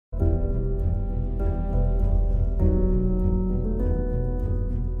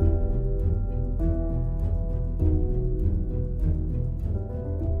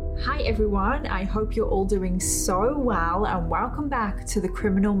everyone, I hope you're all doing so well and welcome back to the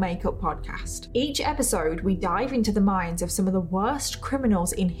Criminal Makeup Podcast. Each episode we dive into the minds of some of the worst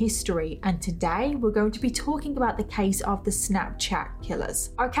criminals in history, and today we're going to be talking about the case of the Snapchat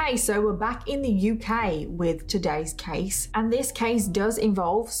killers. Okay, so we're back in the UK with today's case, and this case does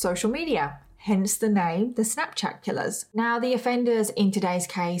involve social media. Hence the name, the Snapchat killers. Now, the offenders in today's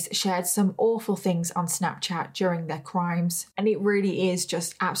case shared some awful things on Snapchat during their crimes, and it really is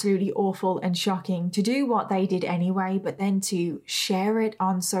just absolutely awful and shocking to do what they did anyway, but then to share it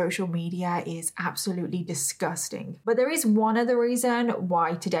on social media is absolutely disgusting. But there is one other reason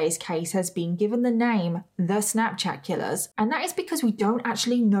why today's case has been given the name, the Snapchat killers, and that is because we don't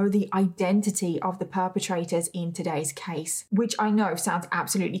actually know the identity of the perpetrators in today's case, which I know sounds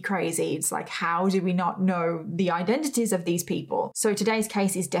absolutely crazy. It's like, how do we not know the identities of these people? So today's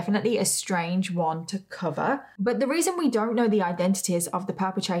case is definitely a strange one to cover. But the reason we don't know the identities of the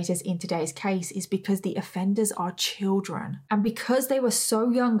perpetrators in today's case is because the offenders are children. And because they were so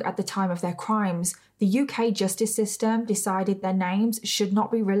young at the time of their crimes, the UK justice system decided their names should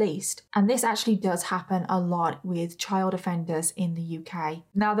not be released. And this actually does happen a lot with child offenders in the UK.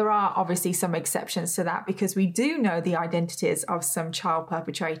 Now, there are obviously some exceptions to that because we do know the identities of some child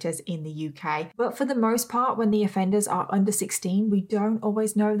perpetrators in the UK. But for the most part, when the offenders are under 16, we don't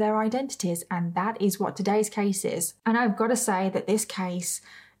always know their identities. And that is what today's case is. And I've got to say that this case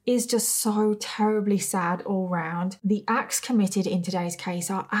is just so terribly sad all round. The acts committed in today's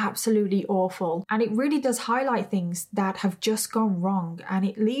case are absolutely awful, and it really does highlight things that have just gone wrong, and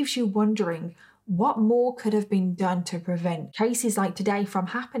it leaves you wondering what more could have been done to prevent cases like today from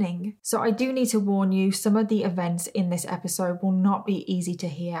happening. So I do need to warn you, some of the events in this episode will not be easy to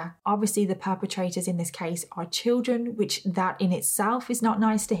hear. Obviously, the perpetrators in this case are children, which that in itself is not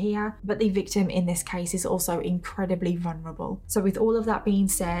nice to hear, but the victim in this case is also incredibly vulnerable. So with all of that being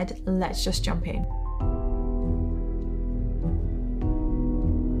said, let's just jump in.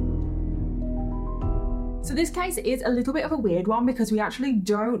 So this case is a little bit of a weird one because we actually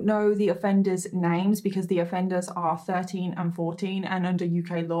don't know the offenders' names because the offenders are 13 and 14, and under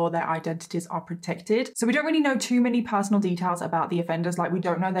UK law their identities are protected. So we don't really know too many personal details about the offenders, like we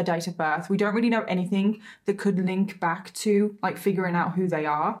don't know their date of birth. We don't really know anything that could link back to like figuring out who they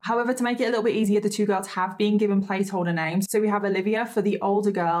are. However, to make it a little bit easier, the two girls have been given placeholder names. So we have Olivia for the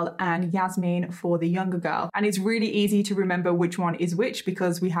older girl and Yasmin for the younger girl. And it's really easy to remember which one is which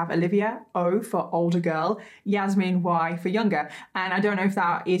because we have Olivia, O for older girl, Yasmin, Y for younger. And I don't know if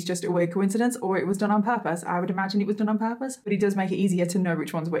that is just a weird coincidence or it was done on purpose. I would imagine it was done on purpose, but it does make it easier to know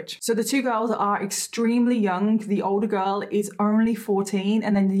which one's which. So the two girls are extremely young. The older girl is only 14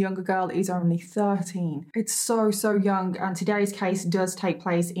 and then the younger girl is only 13. It's so young, and today's case does take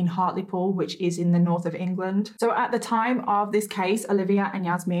place in Hartlepool, which is in the north of England. So at the time of this case, Olivia and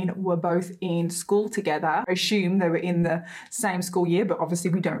Yasmin were both in school together. I assume they were in the same school year, but obviously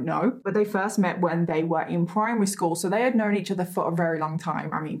we don't know. But they first met when they were in primary school, so they had known each other for a very long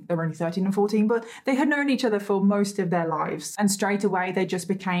time. I mean, they were only 13 and 14, but they had known each other for most of their lives. And straight away, they just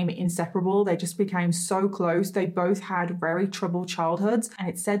became inseparable. They just became so close. They both had very troubled childhoods, and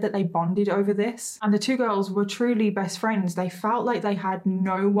it's said that they bonded over this. And the two girls were truly best friends. They felt like they had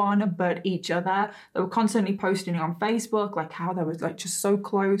no one but each other. They were constantly posting on Facebook, like how they were like just so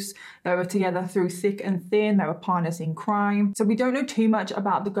close. They were together through thick and thin. They were partners in crime. So we don't know too much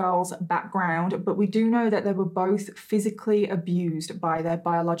about the girls' background, but we do know that they were both physically abused by their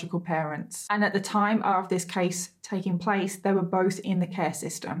biological parents. And at the time of this case taking place, they were both in the care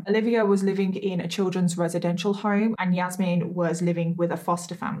system. Olivia was living in a children's residential home and Yasmin was living with a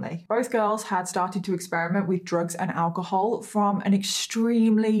foster family. Both girls had started to experiment with drugs and alcohol from an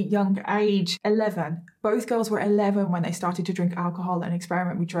extremely young age, 11. Both girls were 11 when they started to drink alcohol and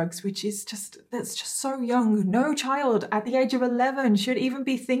experiment with drugs, which is that's just so young. No child at the age of 11 should even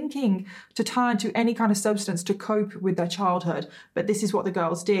be thinking to turn to any kind of substance to cope with their childhood. But this is what the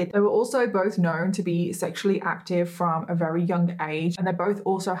girls did. They were also both known to be sexually active from a very young age, and they both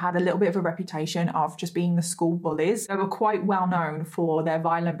also had a little bit of a reputation of just being the school bullies. They were quite well known for their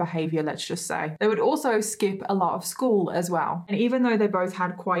violent behaviour, let's just say. They would also skip a lot of school as well. And even though they both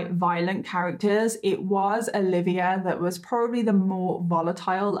had quite violent characters, it was Olivia that was probably the more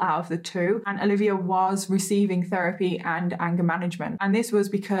volatile out of the two, and Olivia was receiving therapy and anger management. And this was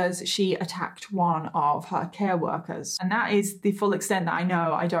because she attacked one of her care workers. And that is the full extent that I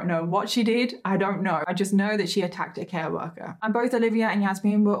know. I don't know what she did. I don't know. I just know that she attacked a care worker. And both Olivia and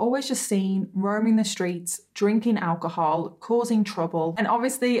Yasmin were always just seen roaming the streets, drinking alcohol, causing trouble. And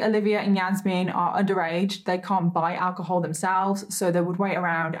obviously Olivia and Yasmin are underage. They can't buy alcohol themselves, so they would wait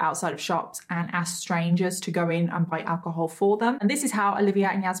around outside of shops and ask strangers to go in and buy alcohol for them. And this is how Olivia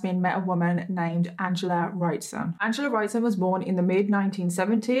and Yasmin met a woman named Angela Wrightson. Angela Wrightson was born in the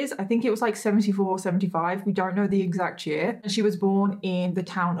mid-1970s. I think it was like 74, 75. We don't know the exact year. And she was born in the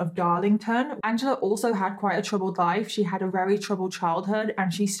town of Darlington. Angela also had quite a troubled life. She had a very troubled childhood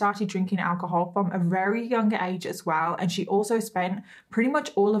and she started drinking alcohol from a very young age as well. And she also spent pretty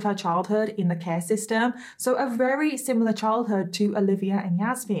much all of her childhood in the care system. So a very similar childhood to Olivia and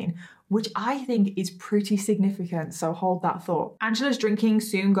Yasmin, which I think is pretty significant, so hold that thought. Angela's drinking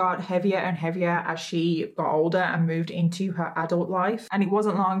soon got heavier and heavier as she got older and moved into her adult life. And it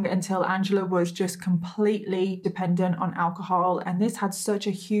wasn't long until Angela was just completely dependent on alcohol, and this had such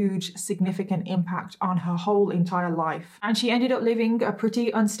a huge, significant impact on her whole entire life. And she ended up living a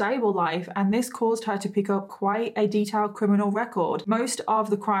pretty unstable life, and this caused her to pick up quite a detailed criminal record. Most of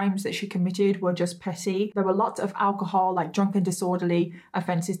the crimes that she committed were just petty. There were lots of alcohol, like drunk and disorderly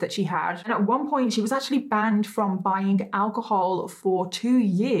offences that she had. And at one point, she was actually banned from buying alcohol for 2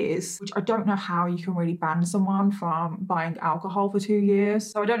 years, which I don't know how you can really ban someone from buying alcohol for 2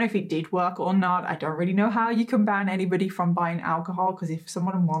 years. So I don't know if it did work or not. I don't really know how you can ban anybody from buying alcohol, because if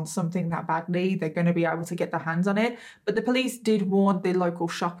someone wants something that badly, they're going to be able to get their hands on it. But the police did warn the local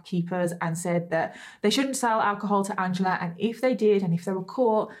shopkeepers and said that they shouldn't sell alcohol to Angela. And if they did, and if they were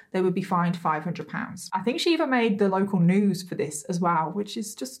caught, they would be fined £500. I think she even made the local news for this as well, which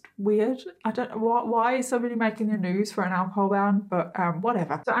is just weird. I don't know why is somebody making the news for an alcohol ban, but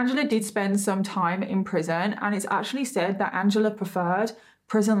whatever. So Angela did spend some time in prison, and it's actually said that Angela preferred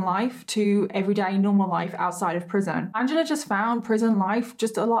prison life to everyday normal life outside of prison. Angela just found prison life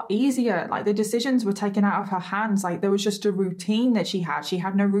just a lot easier. Like the decisions were taken out of her hands. Like there was just a routine that she had. She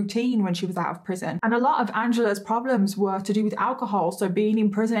had no routine when she was out of prison. And a lot of Angela's problems were to do with alcohol. So being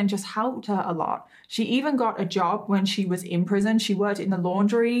in prison just helped her a lot. She even got a job when she was in prison. She worked in the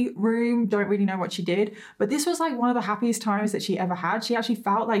laundry room. Don't really know what she did, but this was like one of the happiest times that she ever had. She actually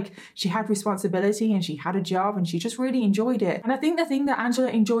felt like she had responsibility and she had a job and she just really enjoyed it. And I think the thing that Angela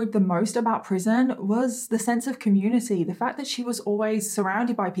enjoyed the most about prison was the sense of community. The fact that she was always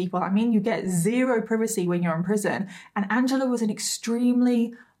surrounded by people. I mean, you get zero privacy when you're in prison. And Angela was an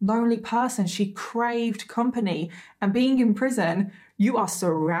extremely lonely person. She craved company. And being in prison, you are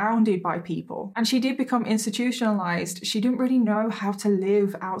surrounded by people. And she did become institutionalized. She didn't really know how to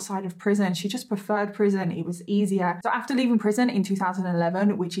live outside of prison. She just preferred prison. It was easier. So after leaving prison in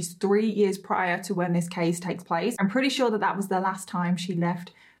 2011, which is 3 years prior to when this case takes place, I'm pretty sure that that was the last time she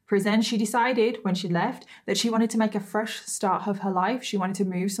left prison. She decided when she left that she wanted to make a fresh start of her life. She wanted to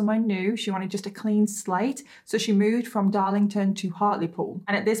move somewhere new. She wanted just a clean slate. So she moved from Darlington to Hartlepool.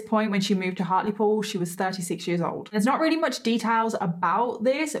 And at this point, when she moved to Hartlepool, she was 36 years old. There's not really much details about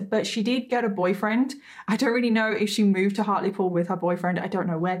this, but she did get a boyfriend. I don't really know if she moved to Hartlepool with her boyfriend. I don't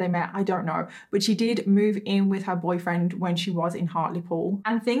know where they met. I don't know. But she did move in with her boyfriend when she was in Hartlepool.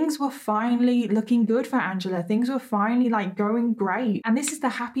 And things were finally looking good for Angela. Things were finally like going great. And this is the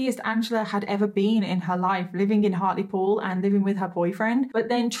happiest Angela had ever been in her life, living in Hartlepool and living with her boyfriend. But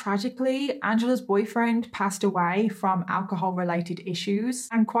then tragically, Angela's boyfriend passed away from alcohol-related issues.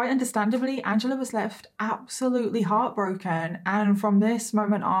 And quite understandably, Angela was left absolutely heartbroken. And from this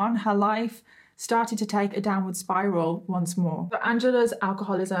moment on, her life started to take a downward spiral once more. So Angela's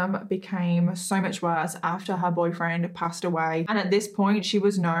alcoholism became so much worse after her boyfriend passed away. And at this point, she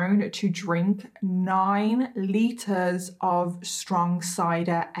was known to drink 9 litres of strong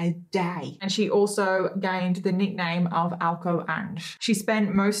cider a day. And she also gained the nickname of Alco Ange. She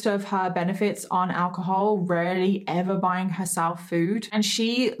spent most of her benefits on alcohol, rarely ever buying herself food. And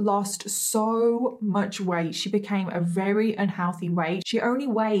she lost so much weight. She became a very unhealthy weight. She only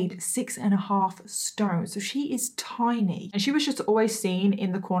weighed 6.5 stone, so she is tiny. And she was just always seen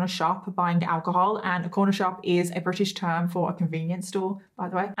in the corner shop buying alcohol, and a corner shop is a British term for a convenience store, by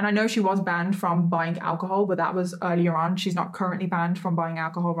the way. And I know she was banned from buying alcohol, but that was earlier on. She's not currently banned from buying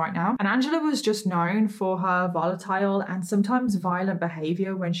alcohol right now. And Angela was just known for her volatile and sometimes violent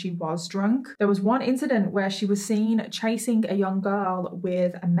behavior when she was drunk. There was one incident where she was seen chasing a young girl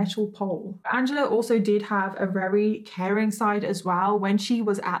with a metal pole. Angela also did have a very caring side as well. When she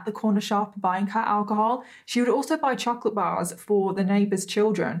was at the corner shop buying her alcohol, she would also buy chocolate bars for the neighbours'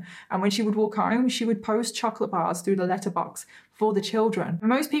 children. And when she would walk home, she would post chocolate bars through the letterbox for the children.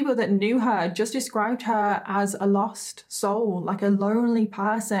 Most people that knew her just described her as a lost soul, like a lonely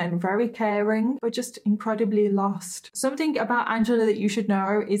person, very caring, but just incredibly lost. Something about Angela that you should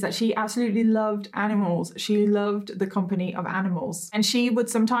know is that she absolutely loved animals. She loved the company of animals. And she would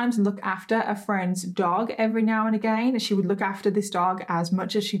sometimes look after a friend's dog every now and again. She would look after this dog as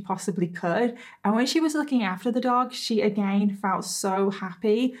much as she possibly could. And when she was looking after the dog, she again felt so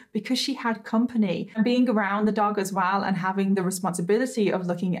happy because she had company. And being around the dog as well and having the responsibility of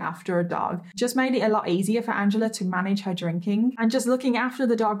looking after a dog just made it a lot easier for Angela to manage her drinking. And just looking after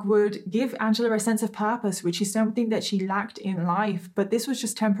the dog would give Angela a sense of purpose, which is something that she lacked in life. But this was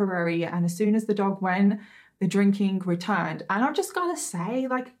just temporary. And as soon as the dog went, the drinking returned. And I've just got to say,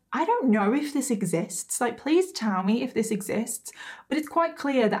 like, I don't know if this exists. Like, please tell me if this exists. But it's quite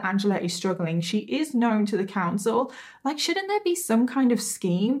clear that Angela is struggling. She is known to the council. Like, shouldn't there be some kind of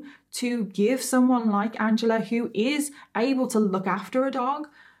scheme to give someone like Angela, who is able to look after a dog,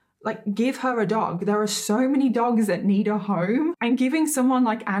 like, give her a dog? There are so many dogs that need a home, and giving someone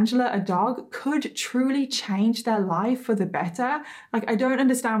like Angela a dog could truly change their life for the better. Like, I don't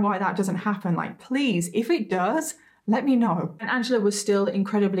understand why that doesn't happen. Like, please, if it does, let me know. And Angela was still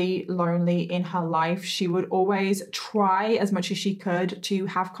incredibly lonely in her life. She would always try as much as she could to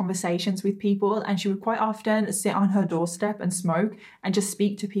have conversations with people, and she would quite often sit on her doorstep and smoke and just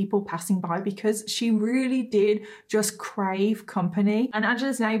speak to people passing by because she really did just crave company. And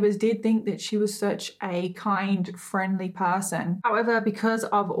Angela's neighbours did think that she was such a kind, friendly person. However, because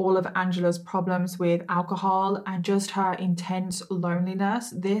of all of Angela's problems with alcohol and just her intense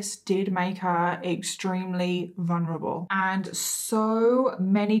loneliness, this did make her extremely vulnerable. And so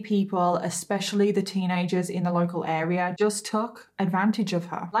many people, especially the teenagers in the local area, just took advantage of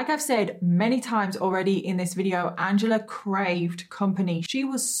her. Like I've said many times already in this video, Angela craved company. She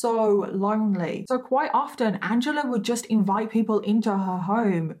was so lonely. So quite often, Angela would just invite people into her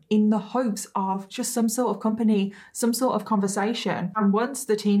home in the hopes of just some sort of company, some sort of conversation. And once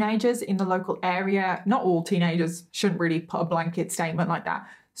the teenagers in the local area, not all teenagers, shouldn't really put a blanket statement like that,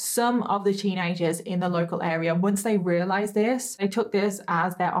 some of the teenagers in the local area, once they realized this, they took this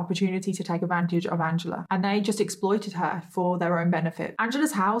as their opportunity to take advantage of Angela, and they just exploited her for their own benefit.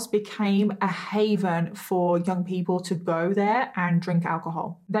 Angela's house became a haven for young people to go there and drink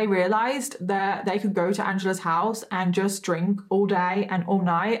alcohol. They realized that they could go to Angela's house and just drink all day and all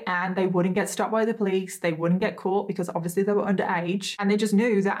night, and they wouldn't get stopped by the police. They wouldn't get caught because obviously they were underage, and they just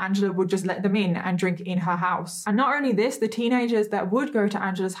knew that Angela would just let them in and drink in her house. And not only this, the teenagers that would go to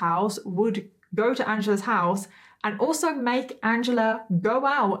Angela's house would go to Angela's house and also make Angela go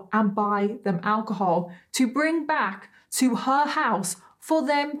out and buy them alcohol to bring back to her house for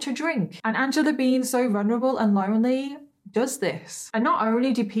them to drink. And Angela, being so vulnerable and lonely, does this. And not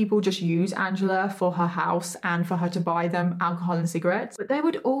only do people just use Angela for her house and for her to buy them alcohol and cigarettes, but they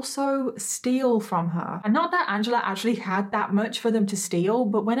would also steal from her. And not that Angela actually had that much for them to steal,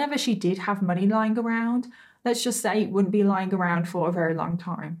 but whenever she did have money lying around, let's just say it wouldn't be lying around for a very long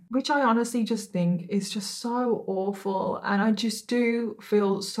time, which I honestly just think is just so awful. And I just do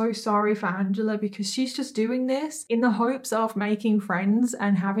feel so sorry for Angela because she's just doing this in the hopes of making friends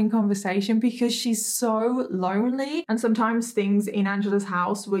and having conversation because she's so lonely. And sometimes things in Angela's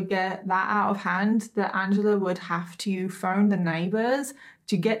house would get that out of hand that Angela would have to phone the neighbours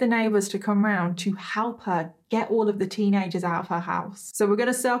to get the neighbours to come round to help her get all of the teenagers out of her house. So we're going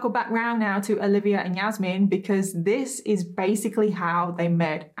to circle back round now to Olivia and Yasmin because this is basically how they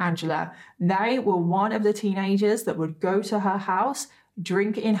met Angela. They were one of the teenagers that would go to her house,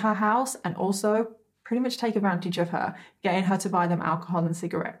 drink in her house, and also pretty much take advantage of her, getting her to buy them alcohol and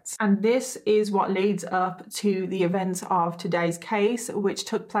cigarettes. And this is what leads up to the events of today's case, which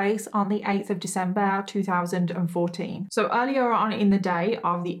took place on the 8th of December 2014. So earlier on in the day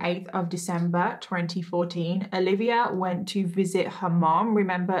of the 8th of December 2014, Olivia went to visit her mom.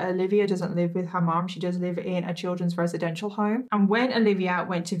 Remember, Olivia doesn't live with her mom. She does live in a children's residential home. And when Olivia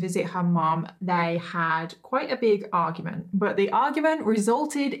went to visit her mom, they had quite a big argument. But the argument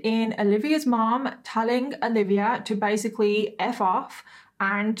resulted in Olivia's mom telling Olivia to basically F off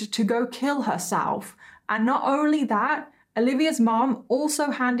and to go kill herself. And not only that, Olivia's mom also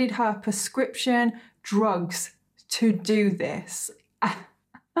handed her prescription drugs to do this.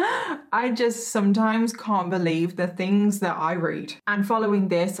 I just sometimes can't believe the things that I read. And following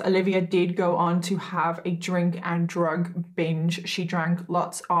this, Olivia did go on to have a drink and drug binge. She drank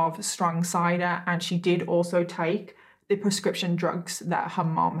lots of strong cider and she did also take the prescription drugs that her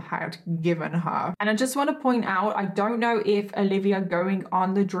mom had given her. And I just want to point out, I don't know if Olivia going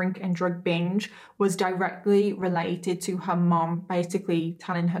on the drink and drug binge was directly related to her mom basically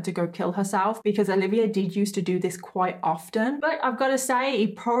telling her to go kill herself, because Olivia did used to do this quite often. But I've got to say,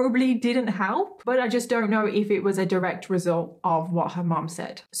 it probably didn't help, but I just don't know if it was a direct result of what her mom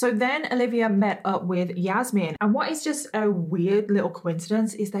said. So then Olivia met up with Yasmin, and what is just a weird little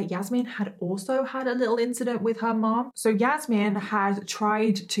coincidence is that Yasmin had also had a little incident with her mom. So Yasmin had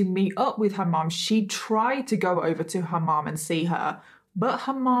tried to meet up with her mom. She tried to go over to her mom and see her, but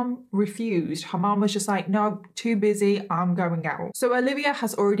her mom refused. Her mom was just like, no, too busy, I'm going out. So Olivia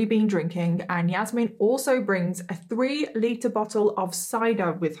has already been drinking, and Yasmin also brings a 3-litre bottle of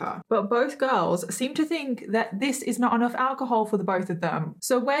cider with her. But both girls seem to think that this is not enough alcohol for the both of them.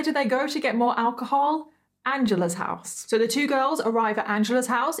 So where do they go to get more alcohol? Angela's house. So the two girls arrive at Angela's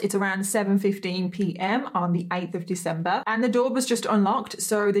house. It's around 7:15 p.m. on the 8th of December, and the door was just unlocked,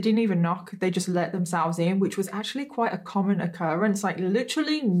 so they didn't even knock. They just let themselves in, which was actually quite a common occurrence. Like,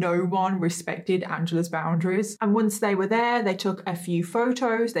 literally no one respected Angela's boundaries. And once they were there, they took a few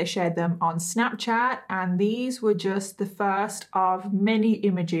photos, they shared them on Snapchat, and these were just the first of many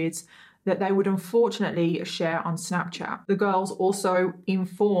images that they would unfortunately share on Snapchat. The girls also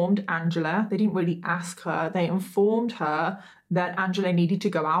informed Angela, they didn't really ask her, they informed her that Angela needed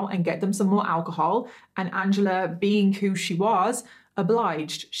to go out and get them some more alcohol, and Angela, being who she was,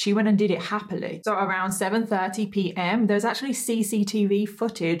 obliged. She went and did it happily. So around 7:30 p.m, there's actually CCTV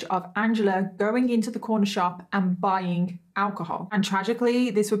footage of Angela going into the corner shop and buying alcohol. And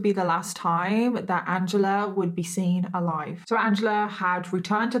tragically, this would be the last time that Angela would be seen alive. So Angela had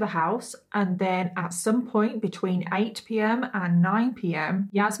returned to the house, and then at some point between 8 p.m. and 9 p.m,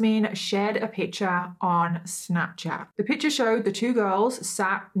 Yasmin shared a picture on Snapchat. The picture showed the two girls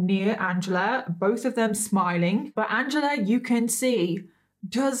sat near Angela, both of them smiling, but Angela, you can see,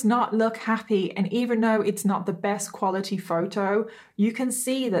 does not look happy. And even though it's not the best quality photo, you can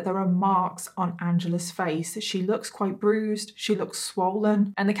see that there are marks on Angela's face. She looks quite bruised, she looks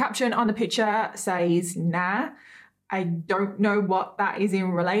swollen. And the caption on the picture says, nah. I don't know what that is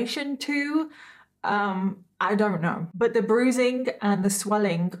in relation to. I don't know. But the bruising and the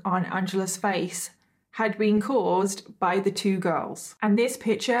swelling on Angela's face had been caused by the two girls. And this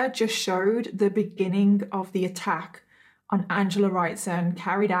picture just showed the beginning of the attack on Angela Wrightson,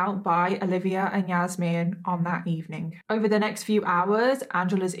 carried out by Olivia and Yasmin on that evening. Over the next few hours,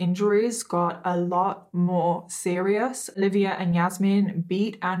 Angela's injuries got a lot more serious. Olivia and Yasmin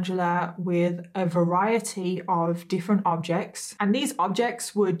beat Angela with a variety of different objects, and these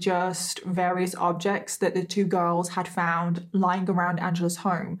objects were just various objects that the two girls had found lying around Angela's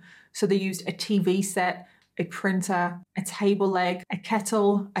home. So they used a TV set, a printer, a table leg, a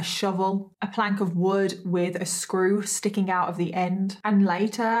kettle, a shovel, a plank of wood with a screw sticking out of the end. And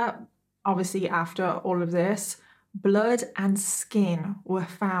later, obviously after all of this, blood and skin were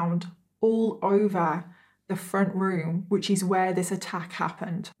found all over the front room, which is where this attack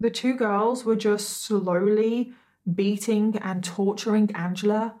happened. The two girls were just slowly beating and torturing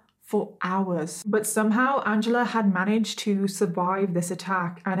Angela for hours. But somehow Angela had managed to survive this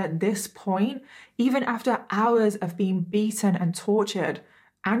attack, and at this point, even after hours of being beaten and tortured,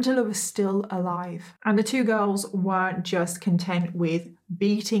 Angela was still alive. And the two girls weren't just content with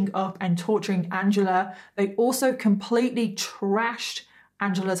beating up and torturing Angela, they also completely trashed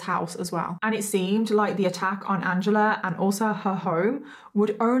Angela's house as well. And it seemed like the attack on Angela and also her home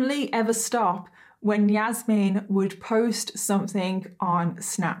would only ever stop when Yasmin would post something on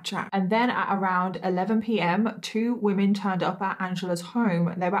Snapchat. And then at around 11 p.m, two women turned up at Angela's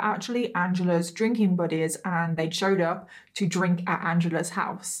home. They were actually Angela's drinking buddies, and they showed up to drink at Angela's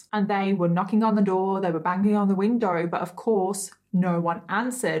house. And they were knocking on the door, they were banging on the window, but of course, no one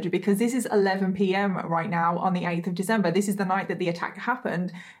answered, because this is 11 p.m. right now on the 8th of December. This is the night that the attack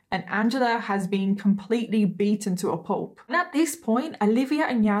happened, and Angela has been completely beaten to a pulp. And at this point, Olivia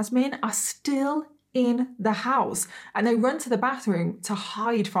and Yasmin are still in the house, and they run to the bathroom to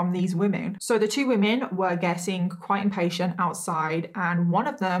hide from these women. So the two women were getting quite impatient outside, and one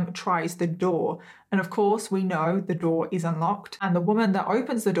of them tries the door. And of course, we know the door is unlocked, and the woman that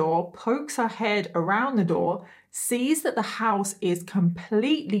opens the door pokes her head around the door, sees that the house is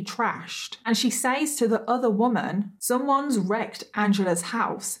completely trashed, and she says to the other woman, "Someone's wrecked Angela's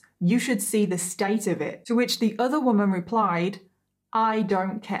house. You should see the state of it." To which the other woman replied, "I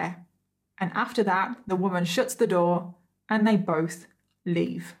don't care." And after that, the woman shuts the door and they both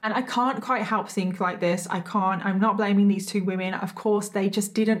leave. And I can't quite help think like this. I'm not blaming these two women. Of course, they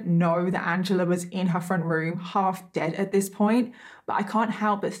just didn't know that Angela was in her front room, half dead at this point. But I can't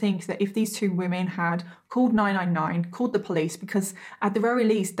help but think that if these two women had called 999, called the police, because at the very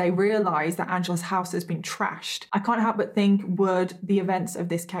least they realised that Angela's house has been trashed, I can't help but think, would the events of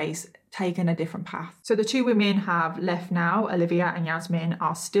this case taken a different path? So the two women have left now. Olivia and Yasmin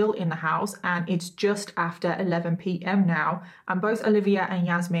are still in the house, and it's just after 11 p.m. now, and both Olivia and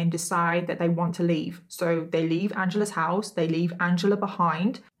Yasmin decide that they want to leave. So they leave Angela's house, they leave Angela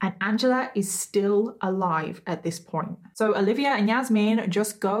behind, and Angela is still alive at this point. So Olivia and Yasmin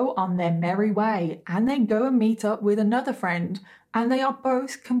just go on their merry way, and they go and meet up with another friend, and they are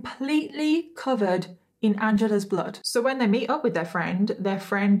both completely covered in Angela's blood. So when they meet up with their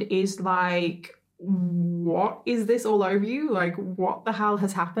friend is like, what is this all over you? Like, what the hell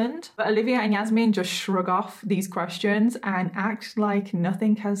has happened? But Olivia and Yasmin just shrug off these questions and act like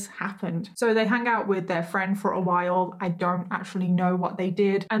nothing has happened. So they hang out with their friend for a while. I don't actually know what they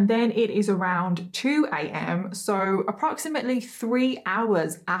did. And then it is around 2 a.m. So approximately 3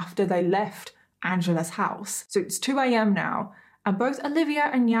 hours after they left Angela's house. So it's 2 a.m. now. And both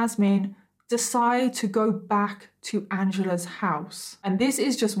Olivia and Yasmin decide to go back to Angela's house. And this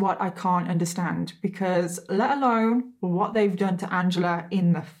is just what I can't understand, because let alone what they've done to Angela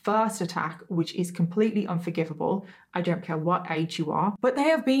in the first attack, which is completely unforgivable. I don't care what age you are, but they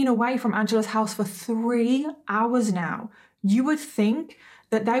have been away from Angela's house for 3 hours now. You would think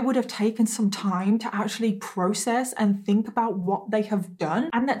that they would have taken some time to actually process and think about what they have done,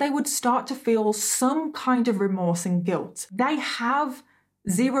 and that they would start to feel some kind of remorse and guilt. They have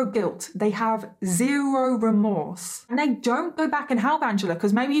zero guilt. They have zero remorse. And they don't go back and help Angela,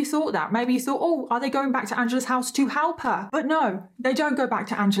 because maybe you thought that. Maybe you thought, oh, are they going back to Angela's house to help her? But no, they don't go back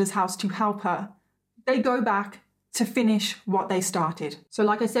to Angela's house to help her. They go back to finish what they started. So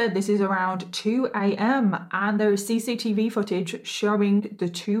like I said, this is around 2 a.m. and there is CCTV footage showing the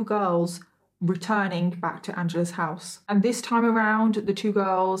two girls returning back to Angela's house. And this time around, the two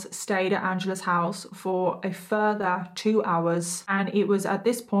girls stayed at Angela's house for a further 2 hours. And it was at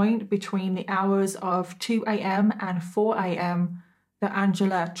this point, between the hours of 2 a.m. and 4 a.m., that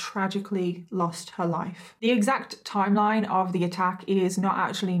Angela tragically lost her life. The exact timeline of the attack is not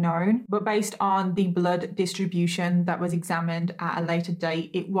actually known, but based on the blood distribution that was examined at a later date,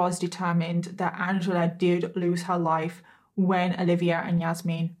 it was determined that Angela did lose her life when Olivia and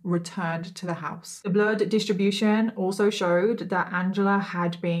Yasmin returned to the house. The blood distribution also showed that Angela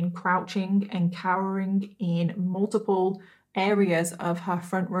had been crouching and cowering in multiple areas of her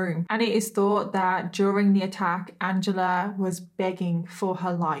front room. And it is thought that during the attack, Angela was begging for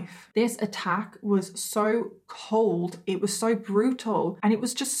her life. This attack was so cold, it was so brutal, and it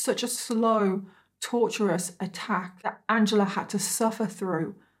was just such a slow, torturous attack that Angela had to suffer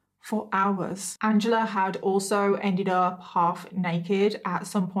through for hours. Angela had also ended up half naked at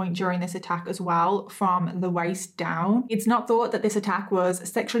some point during this attack as well, from the waist down. It's not thought that this attack was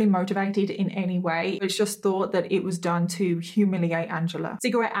sexually motivated in any way. It's just thought that it was done to humiliate Angela.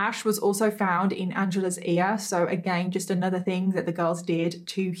 Cigarette ash was also found in Angela's ear. So again, just another thing that the girls did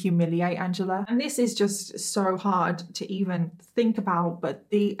to humiliate Angela. And this is just so hard to even think about, but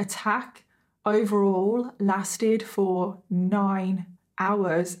the attack overall lasted for 9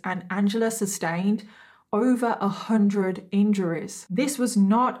 hours and Angela sustained over 100 injuries. This was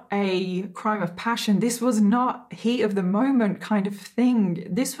not a crime of passion. This was not heat of the moment kind of thing.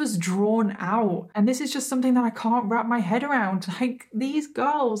 This was drawn out. And this is just something that I can't wrap my head around. Like, these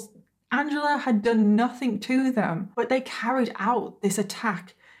girls, Angela had done nothing to them, but they carried out this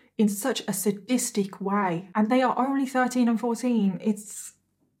attack in such a sadistic way. And they are only 13 and 14.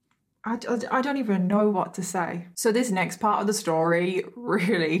 I don't even know what to say. So this next part of the story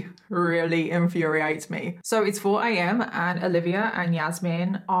really, really infuriates me. So it's 4 a.m. and Olivia and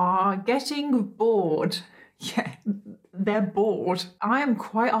Yasmin are getting bored. Yeah, they're bored. I am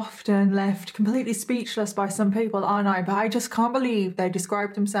quite often left completely speechless by some people, aren't I? But I just can't believe they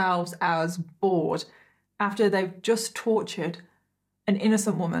describe themselves as bored after they've just tortured an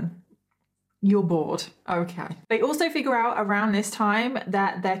innocent woman. You're bored. Okay. They also figure out around this time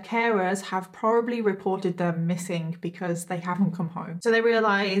that their carers have probably reported them missing because they haven't come home. So they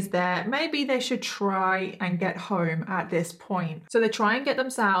realize that maybe they should try and get home at this point. So they try and get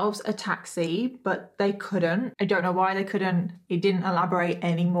themselves a taxi, but they couldn't. I don't know why they couldn't. It didn't elaborate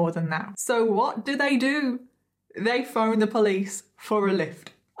any more than that. So what do? They phone the police for a lift.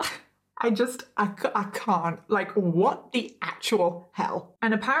 I can't. Like, what the actual hell?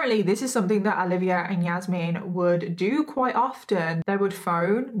 And apparently this is something that Olivia and Yasmin would do quite often. They would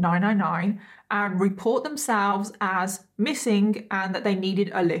phone 999 and report themselves as missing and that they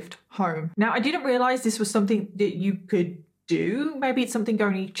needed a lift home. Now, I didn't realize this was something that you could do. Maybe it's something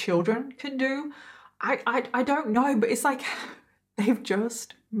only children can do. I don't know, but it's like they've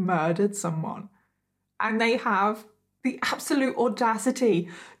just murdered someone and they have the absolute audacity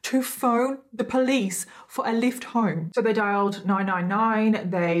to phone the police for a lift home. So they dialed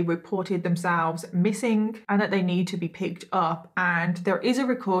 999, they reported themselves missing and that they need to be picked up. And there is a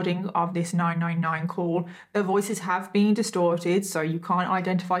recording of this 999 call. Their voices have been distorted, so you can't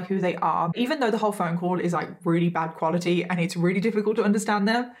identify who they are. Even though the whole phone call is like really bad quality and it's really difficult to understand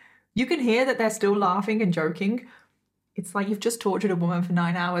them, you can hear that they're still laughing and joking. It's like you've just tortured a woman for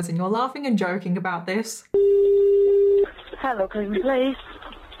 9 hours and you're laughing and joking about this. Hello, Cleveland Police.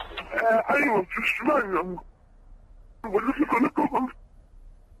 Hang on, just rang. We're just going to go on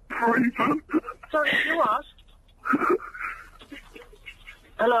freezing. Sorry, you what?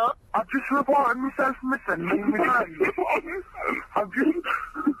 Hello? I've just reported myself missing. Me and my friend. I've just...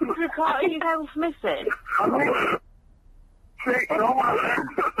 Reporting yourself missing?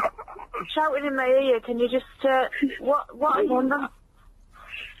 Shouting in my ear, can you just, what are you on?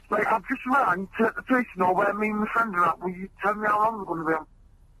 Like, I've just rang to know where me and my friend are at. Will you tell me how long we're going to be on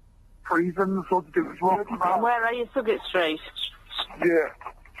freezing, so to do as well? Where are you, Suggett Street? Yeah.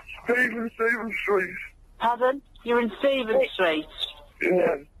 Stephen Street. Pardon? You're in Stephen Street?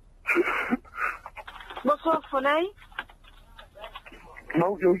 Yeah. What's so funny?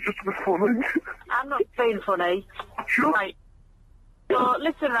 No, you're just a bit funny. I'm not being funny. Sure. Right. So,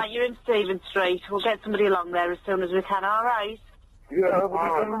 listen, right, you're in Stephen Street. We'll get somebody along there as soon as we can, alright? Yeah, but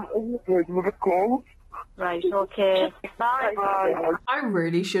I'm a bit cold. Right, okay. Bye. Bye. I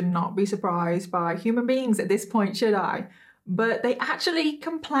really should not be surprised by human beings at this point, should I? But they actually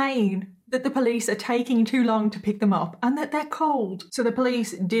complain that the police are taking too long to pick them up and that they're cold. So the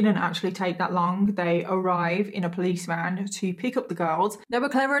police didn't actually take that long. They arrive in a police van to pick up the girls. They were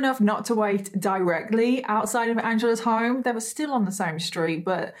clever enough not to wait directly outside of Angela's home. They were still on the same street,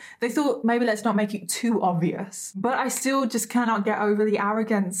 but they thought maybe let's not make it too obvious. But I still just cannot get over the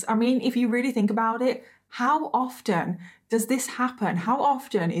arrogance. I mean, if you really think about it, how often does this happen? How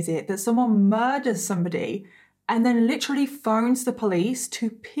often is it that someone murders somebody and then literally phones the police to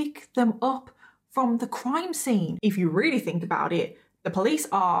pick them up from the crime scene? If you really think about it, the police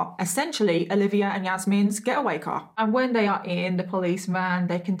are essentially Olivia and Yasmin's getaway car. And when they are in the police van,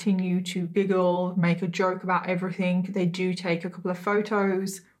 they continue to giggle, make a joke about everything. They do take a couple of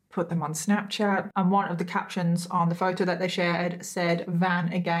photos, put them on Snapchat, and one of the captions on the photo that they shared said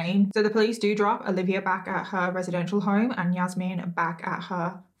 "van again." So the police do drop Olivia back at her residential home and Yasmin back at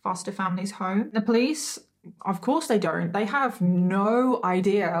her foster family's home. The police, of course they don't. They have no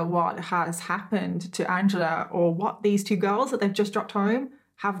idea what has happened to Angela or what these two girls that they've just dropped home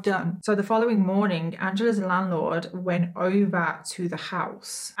have done. So the following morning, Angela's landlord went over to the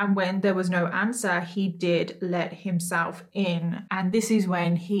house. And when there was no answer, he did let himself in. And this is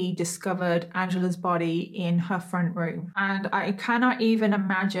when he discovered Angela's body in her front room. And I cannot even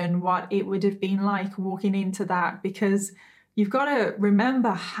imagine what it would have been like walking into that, because you've got to remember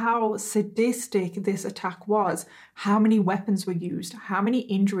how sadistic this attack was, how many weapons were used, how many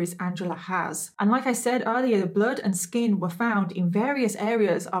injuries Angela has. And like I said earlier, the blood and skin were found in various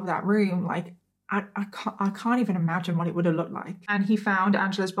areas of that room. Like, I can't even imagine what it would have looked like. And he found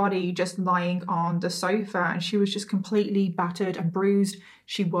Angela's body just lying on the sofa and she was just completely battered and bruised.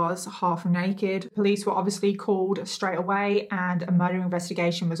 She was half naked. Police were obviously called straight away and a murder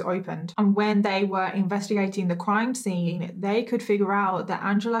investigation was opened. And when they were investigating the crime scene, they could figure out that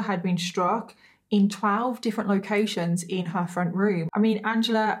Angela had been struck in 12 different locations in her front room. I mean,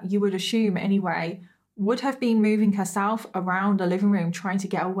 Angela, you would assume anyway, would have been moving herself around the living room trying to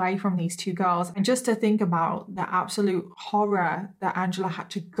get away from these two girls. And just to think about the absolute horror that Angela had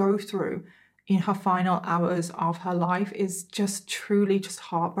to go through in her final hours of her life is just truly just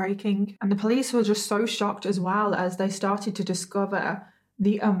heartbreaking. And the police were just so shocked as well as they started to discover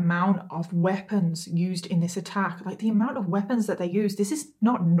the amount of weapons used in this attack. Like, the amount of weapons that they used, this is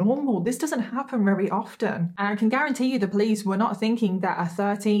not normal. This doesn't happen very often. And I can guarantee you the police were not thinking that a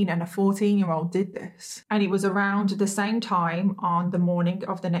 13 and a 14-year-old did this. And it was around the same time on the morning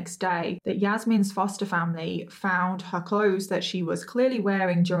of the next day that Yasmin's foster family found her clothes that she was clearly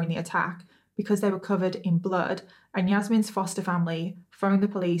wearing during the attack because they were covered in blood. And Yasmin's foster family phoned the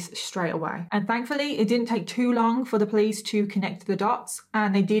police straight away. And thankfully, it didn't take too long for the police to connect the dots,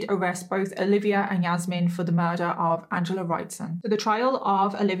 and they did arrest both Olivia and Yasmin for the murder of Angela Wrightson. So the trial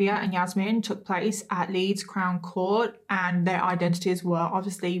of Olivia and Yasmin took place at Leeds Crown Court, and their identities were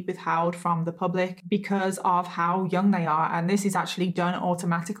obviously withheld from the public because of how young they are. And this is actually done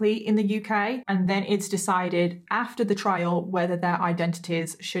automatically in the UK. And then it's decided after the trial whether their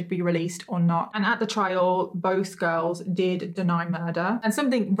identities should be released or not. And at the trial, both girls did deny murder. And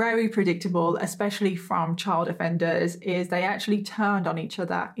something very predictable, especially from child offenders, is they actually turned on each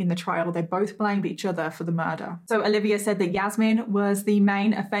other in the trial. They both blamed each other for the murder. So Olivia said that Yasmin was the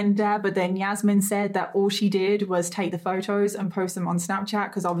main offender, but then Yasmin said that all she did was take the photos and post them on Snapchat,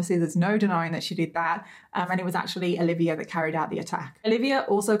 because obviously there's no denying that she did that. And it was actually Olivia that carried out the attack. Olivia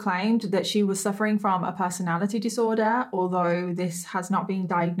also claimed that she was suffering from a personality disorder, although this has not been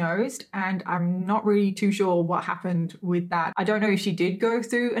diagnosed, and I'm not really too sure what happened with that. I don't know if she did go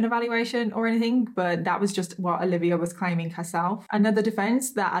through an evaluation or anything, but that was just what Olivia was claiming herself. Another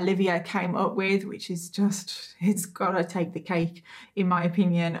defense that Olivia came up with, which is just, it's gotta take the cake, in my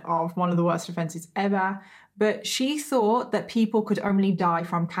opinion, of one of the worst offenses ever. But she thought that people could only die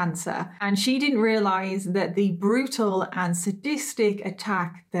from cancer. And she didn't realize that the brutal and sadistic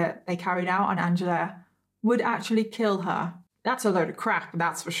attack that they carried out on Angela would actually kill her. That's a load of crap,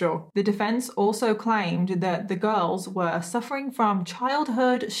 that's for sure. The defense also claimed that the girls were suffering from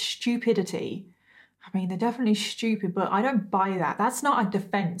childhood stupidity. I mean, they're definitely stupid, but I don't buy that. That's not a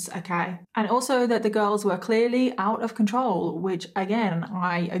defense, okay? And also that the girls were clearly out of control, which again,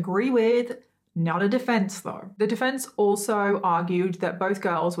 I agree with. Not a defense though. The defense also argued that both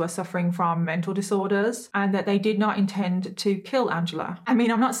girls were suffering from mental disorders and that they did not intend to kill Angela. I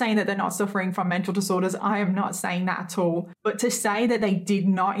mean, I'm not saying that they're not suffering from mental disorders. I am not saying that at all. But to say that they did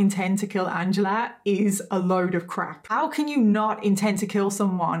not intend to kill Angela is a load of crap. How can you not intend to kill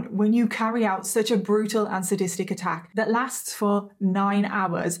someone when you carry out such a brutal and sadistic attack that lasts for 9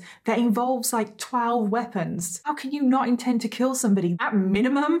 hours, that involves like 12 weapons? How can you not intend to kill somebody? At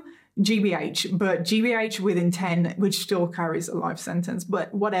minimum, GBH, but GBH with intent, which still carries a life sentence,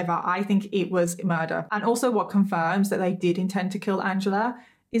 but whatever, I think it was murder. And also what confirms that they did intend to kill Angela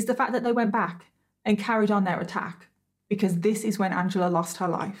is the fact that they went back and carried on their attack, because this is when Angela lost her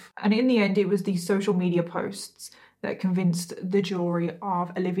life. And in the end, it was these social media posts that convinced the jury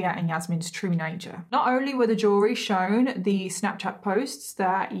of Olivia and Yasmin's true nature. Not only were the jury shown the Snapchat posts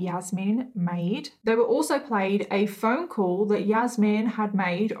that Yasmin made, they were also played a phone call that Yasmin had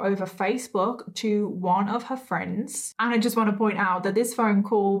made over Facebook to one of her friends. And I just want to point out that this phone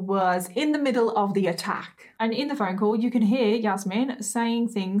call was in the middle of the attack. And in the phone call, you can hear Yasmin saying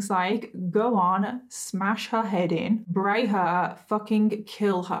things like, go on, smash her head in, bray her, fucking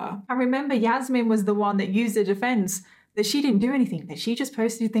kill her. And remember, Yasmin was the one that used the defense that she didn't do anything, that she just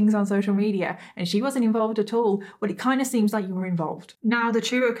posted things on social media and she wasn't involved at all. Well, it kind of seems like you were involved. Now, the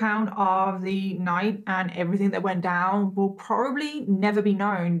true account of the night and everything that went down will probably never be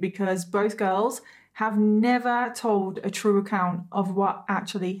known, because both girls have never told a true account of what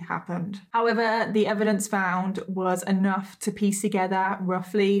actually happened. However, the evidence found was enough to piece together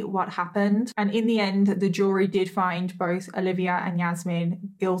roughly what happened. And in the end, the jury did find both Olivia and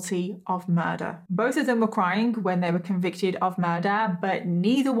Yasmin guilty of murder. Both of them were crying when they were convicted of murder, but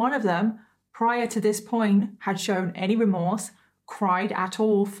neither one of them, prior to this point, had shown any remorse, cried at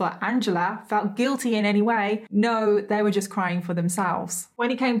all for Angela, felt guilty in any way. No, they were just crying for themselves. When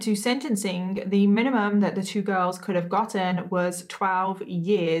it came to sentencing, the minimum that the two girls could have gotten was 12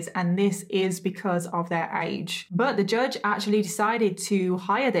 years, and this is because of their age. But the judge actually decided to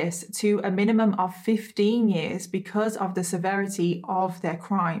higher this to a minimum of 15 years because of the severity of their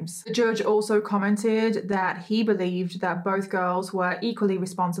crimes. The judge also commented that he believed that both girls were equally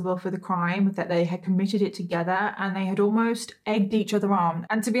responsible for the crime, that they had committed it together and they had almost egged each other on.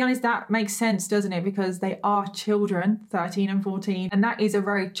 And to be honest, that makes sense, doesn't it? Because they are children, 13 and 14, and that is a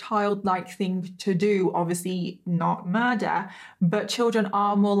very childlike thing to do. Obviously not murder, but children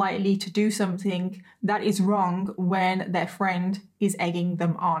are more likely to do something that is wrong when their friend is egging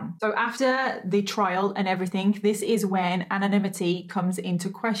them on. So after the trial and everything, this is when anonymity comes into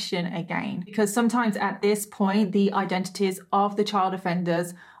question again, because sometimes at this point, the identities of the child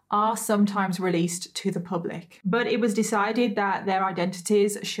offenders are sometimes released to the public. But it was decided that their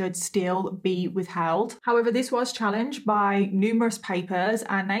identities should still be withheld. However, this was challenged by numerous papers,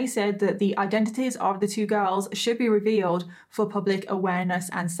 and they said that the identities of the two girls should be revealed for public awareness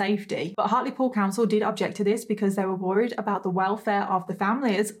and safety. But Hartlepool Council did object to this because they were worried about the welfare of the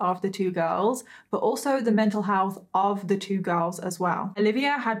families of the two girls, but also the mental health of the two girls as well.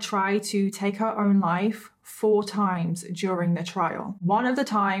 Olivia had tried to take her own life 4 times during the trial. One of the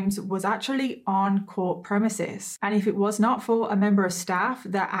times was actually on court premises, and if it was not for a member of staff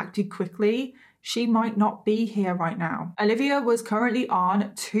that acted quickly, she might not be here right now. Olivia was currently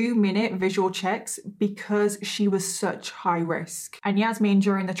on 2-minute visual checks because she was such high risk. And Yasmin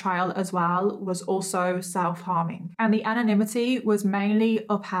during the trial as well was also self-harming. And the anonymity was mainly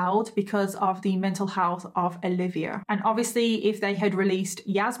upheld because of the mental health of Olivia. And obviously if they had released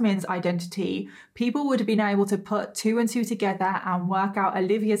Yasmin's identity, people would have been able to put 2 and 2 together and work out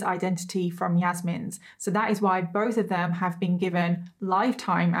Olivia's identity from Yasmin's. So that is why both of them have been given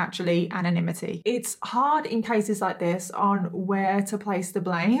lifetime actually anonymity. It's hard in cases like this on where to place the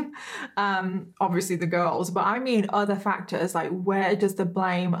blame. Obviously the girls, but I mean other factors, like where does the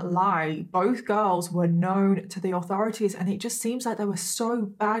blame lie? Both girls were known to the authorities and it just seems like they were so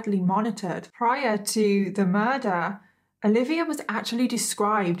badly monitored. Prior to the murder, Olivia was actually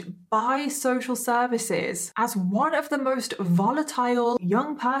described by social services as one of the most volatile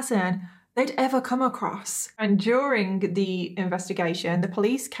young person they'd ever come across. And during the investigation, the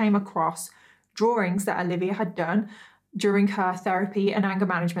police came across drawings that Olivia had done during her therapy and anger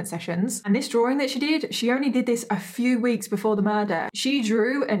management sessions. And this drawing that she did, she only did this a few weeks before the murder. She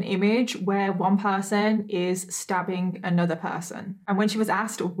drew an image where one person is stabbing another person. And when she was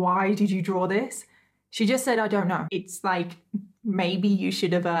asked, why did you draw this? She just said, I don't know. It's like, maybe you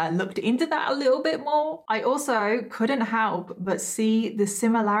should have looked into that a little bit more. I also couldn't help but see the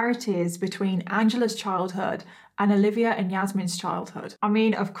similarities between Angela's childhood and Olivia and Yasmin's childhood. I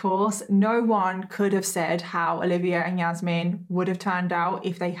mean, of course, no one could have said how Olivia and Yasmin would have turned out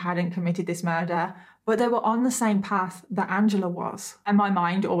if they hadn't committed this murder, but they were on the same path that Angela was. And my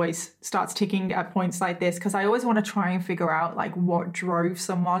mind always starts ticking at points like this because I always want to try and figure out like what drove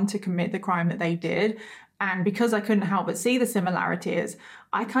someone to commit the crime that they did. And because I couldn't help but see the similarities,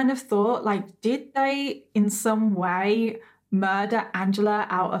 I kind of thought, like, did they in some way murder Angela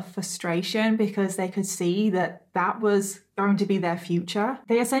out of frustration because they could see that that was going to be their future?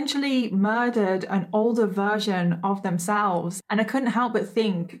 They essentially murdered an older version of themselves. And I couldn't help but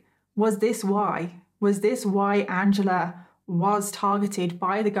think, was this why? Was this why Angela was targeted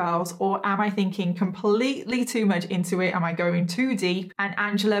by the girls, or am I thinking completely too much into it? Am I going too deep? And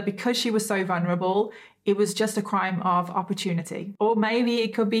Angela, because she was so vulnerable, it was just a crime of opportunity. Or maybe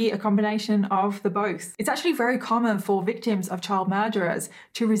it could be a combination of the both. It's actually very common for victims of child murderers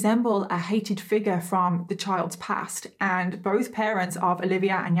to resemble a hated figure from the child's past. And both parents of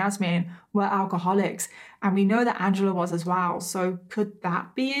Olivia and Yasmin were alcoholics. And we know that Angela was as well. So could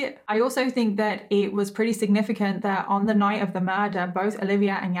that be it? I also think that it was pretty significant that on the night of the murder, both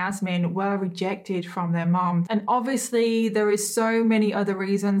Olivia and Yasmin were rejected from their mom. And obviously there is so many other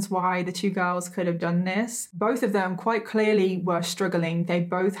reasons why the two girls could have done this. Both of them quite clearly were struggling. They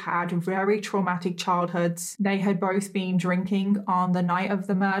both had very traumatic childhoods. They had both been drinking on the night of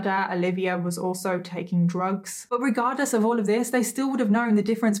the murder. Olivia was also taking drugs. But regardless of all of this, they still would have known the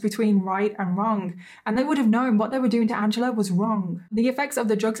difference between right and wrong. And they would have known what they were doing to Angela was wrong. The effects of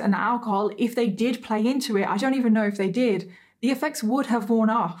the drugs and the alcohol, if they did play into it, I don't even know if they did, the effects would have worn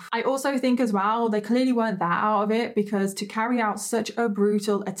off. I also think as well, they clearly weren't that out of it, because to carry out such a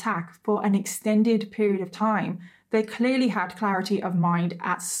brutal attack for an extended period of time, they clearly had clarity of mind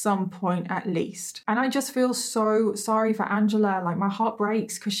at some point at least. And I just feel so sorry for Angela. Like, my heart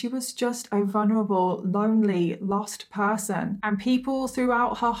breaks because she was just a vulnerable, lonely, lost person. And people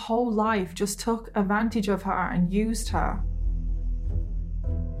throughout her whole life just took advantage of her and used her.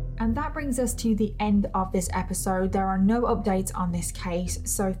 And that brings us to the end of this episode. There are no updates on this case,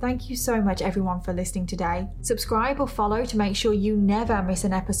 so thank you so much everyone for listening today. Subscribe or follow to make sure you never miss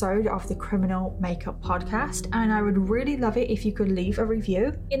an episode of the Criminal Makeup Podcast, and I would really love it if you could leave a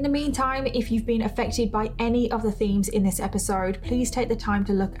review. In the meantime, if you've been affected by any of the themes in this episode, please take the time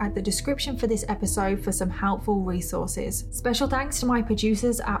to look at the description for this episode for some helpful resources. Special thanks to my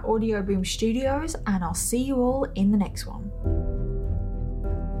producers at Audio Boom Studios, and I'll see you all in the next one.